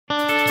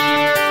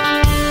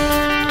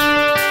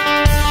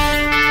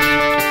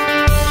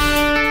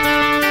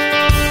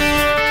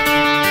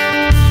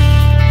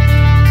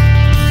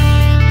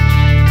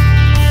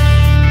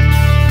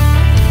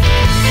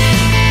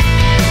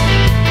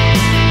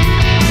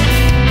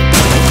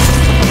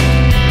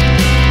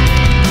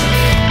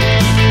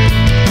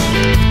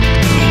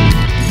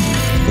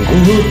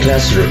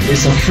Classroom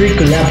is a free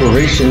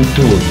collaboration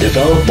tool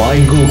developed by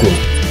Google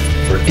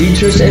for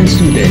teachers and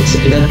students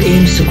that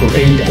aims to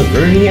create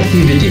learning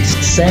activities,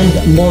 send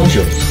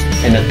modules,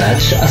 and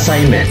attach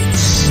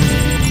assignments.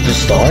 To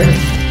start,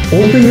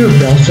 open your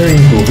browser in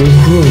Google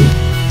Chrome.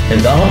 In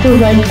the upper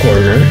right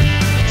corner,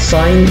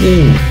 sign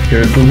in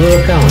your Google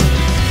account.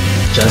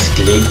 Just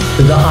click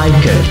the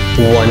icon.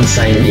 Once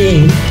signed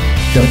in,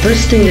 the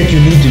first thing that you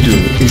need to do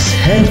is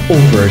head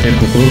over the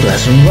Google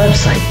Classroom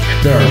website.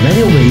 There are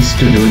many ways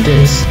to do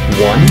this.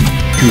 1.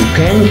 You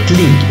can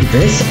click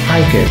this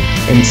icon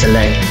and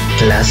select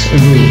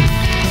Classroom.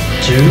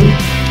 2.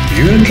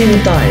 You can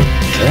type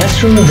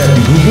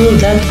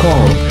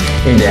classroom.google.com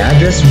in the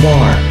address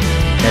bar.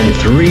 And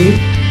 3.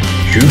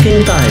 You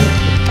can type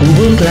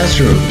Google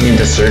Classroom in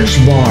the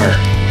search bar.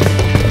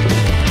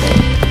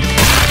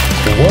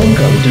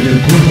 Welcome to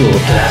the Google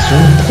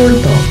Classroom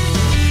portal.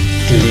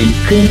 Click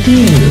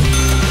Continue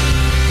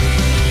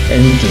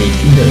and click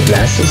the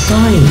plus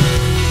sign.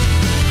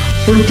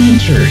 For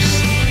teachers,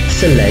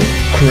 select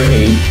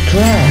Create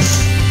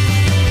Class.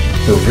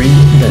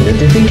 Read the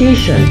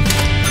notification.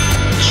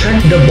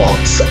 Check the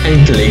box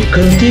and click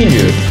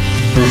Continue.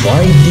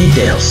 Provide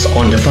details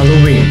on the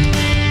following.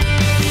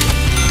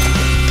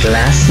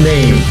 Class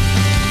name.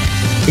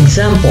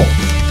 Example: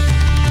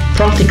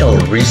 Practical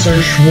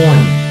Research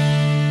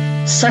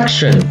 1.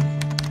 Section: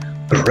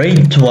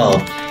 Grade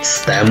 12,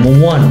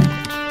 STEM 1.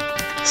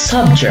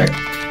 Subject: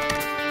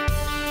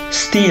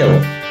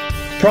 Steel,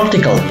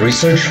 Practical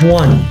Research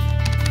 1.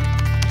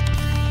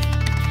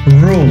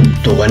 Room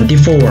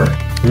 24.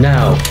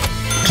 Now,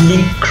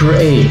 click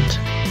Create.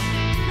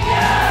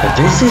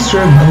 This is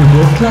your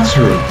Google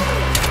Classroom.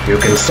 You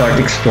can start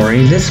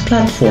exploring this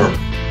platform.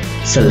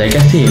 Select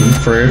a theme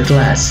for your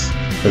class.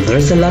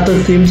 There's a lot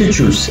of themes to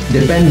choose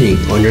depending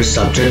on your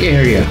subject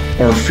area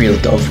or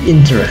field of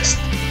interest.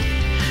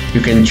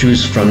 You can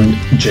choose from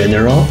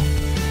General,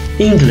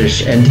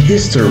 English and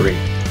History,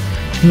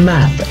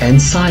 Math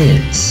and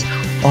Science,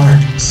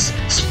 Arts,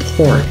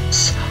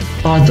 Sports,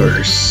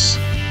 Others.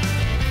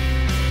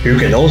 You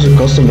can also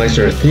customize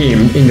your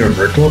theme in your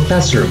virtual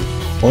classroom.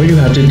 All you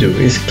have to do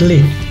is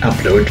click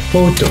Upload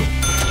Photo.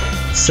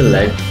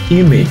 Select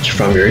Image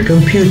from your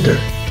computer.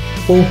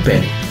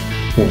 Open.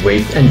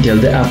 Wait until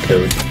the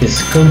upload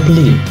is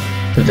complete.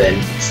 Then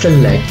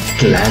select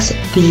Class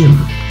Theme.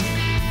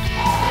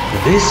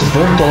 This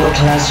virtual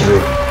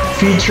classroom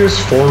features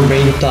 4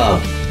 main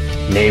tabs,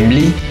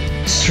 namely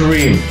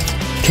Stream,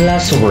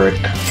 Classwork,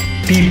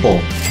 People,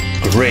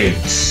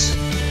 Grades.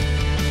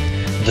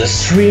 The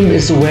stream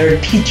is where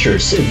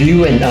teachers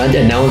view and add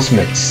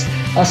announcements,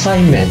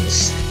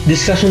 assignments,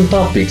 discussion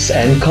topics,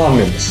 and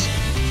comments.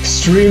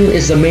 Stream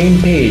is the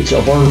main page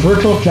of our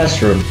virtual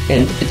classroom,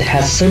 and it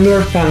has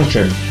similar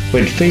function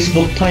with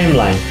Facebook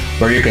timeline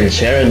where you can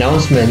share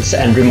announcements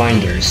and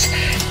reminders.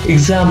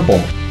 Example: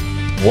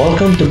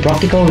 Welcome to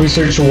Practical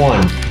Research 1,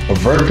 a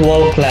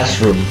virtual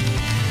classroom.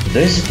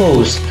 This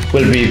post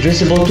will be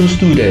visible to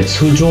students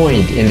who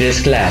joined in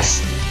this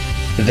class.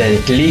 Then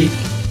click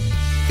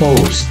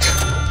Post.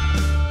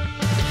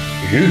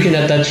 You can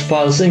attach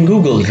files in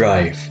Google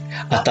Drive,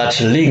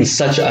 attach links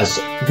such as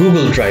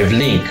Google Drive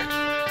link,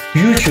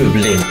 YouTube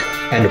link,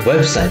 and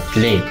website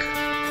link.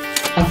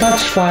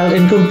 Attach file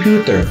in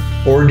computer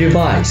or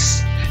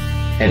device,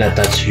 and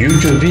attach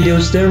YouTube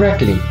videos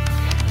directly.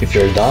 If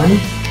you're done,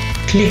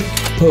 click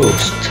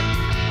Post.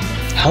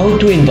 How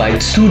to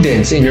invite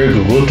students in your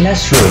Google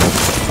Classroom?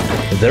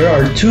 There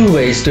are 2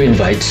 ways to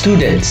invite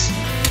students.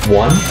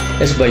 One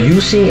is by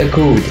using a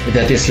code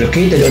that is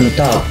located on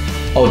top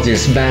of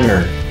this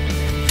banner.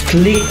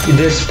 Click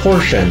this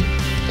portion,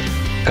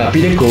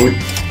 copy the code,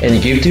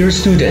 and give to your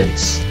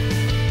students.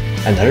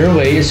 Another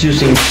way is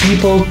using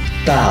People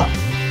tab.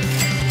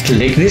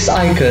 Click this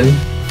icon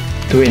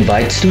to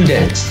invite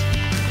students.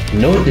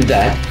 Note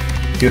that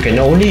you can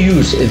only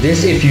use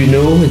this if you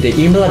know the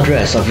email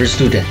address of your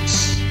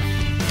students.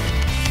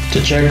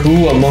 To check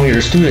who among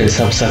your students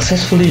have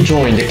successfully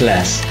joined the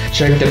class,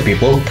 check the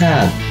People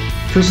tab.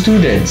 For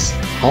students,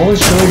 I will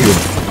show you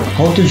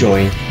how to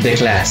join the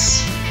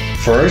class.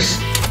 First,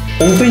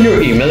 open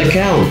your email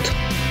account.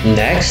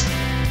 Next,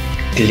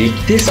 click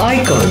this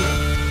icon.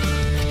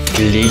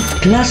 Click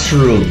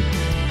Classroom.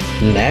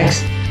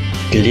 Next,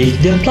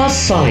 click the plus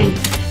sign.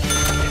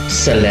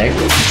 Select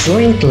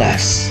Join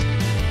Class.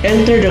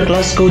 Enter the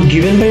class code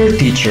given by your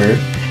teacher,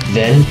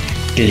 then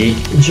click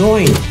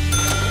Join.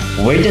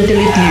 Wait until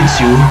it leads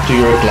you to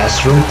your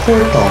classroom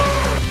portal.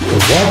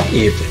 What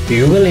if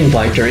you will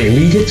invite your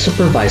immediate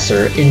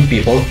supervisor in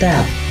People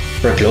tab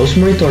for close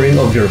monitoring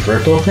of your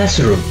virtual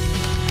classroom?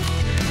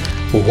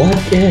 What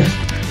if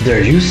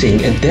they're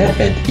using a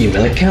dead-end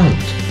email account?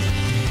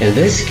 In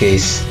this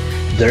case,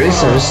 there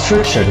is a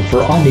restriction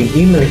for adding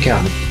email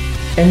account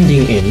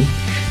ending in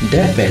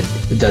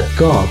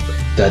debit.gov.ph.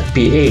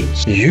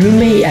 You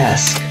may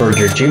ask for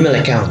your Gmail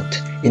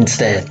account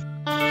instead.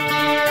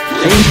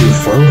 Thank you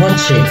for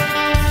watching.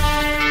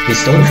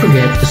 Please don't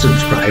forget to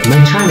subscribe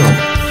my channel.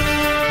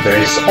 There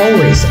is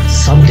always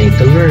something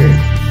to learn.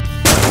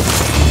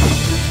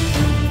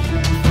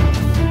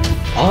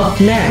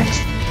 Up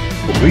next,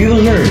 we will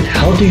learn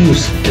how to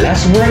use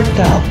Classwork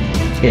tab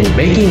in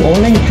making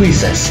online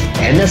quizzes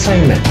and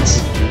assignments.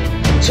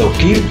 So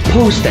keep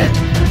posted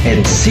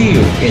and see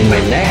you in my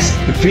next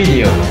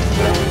video.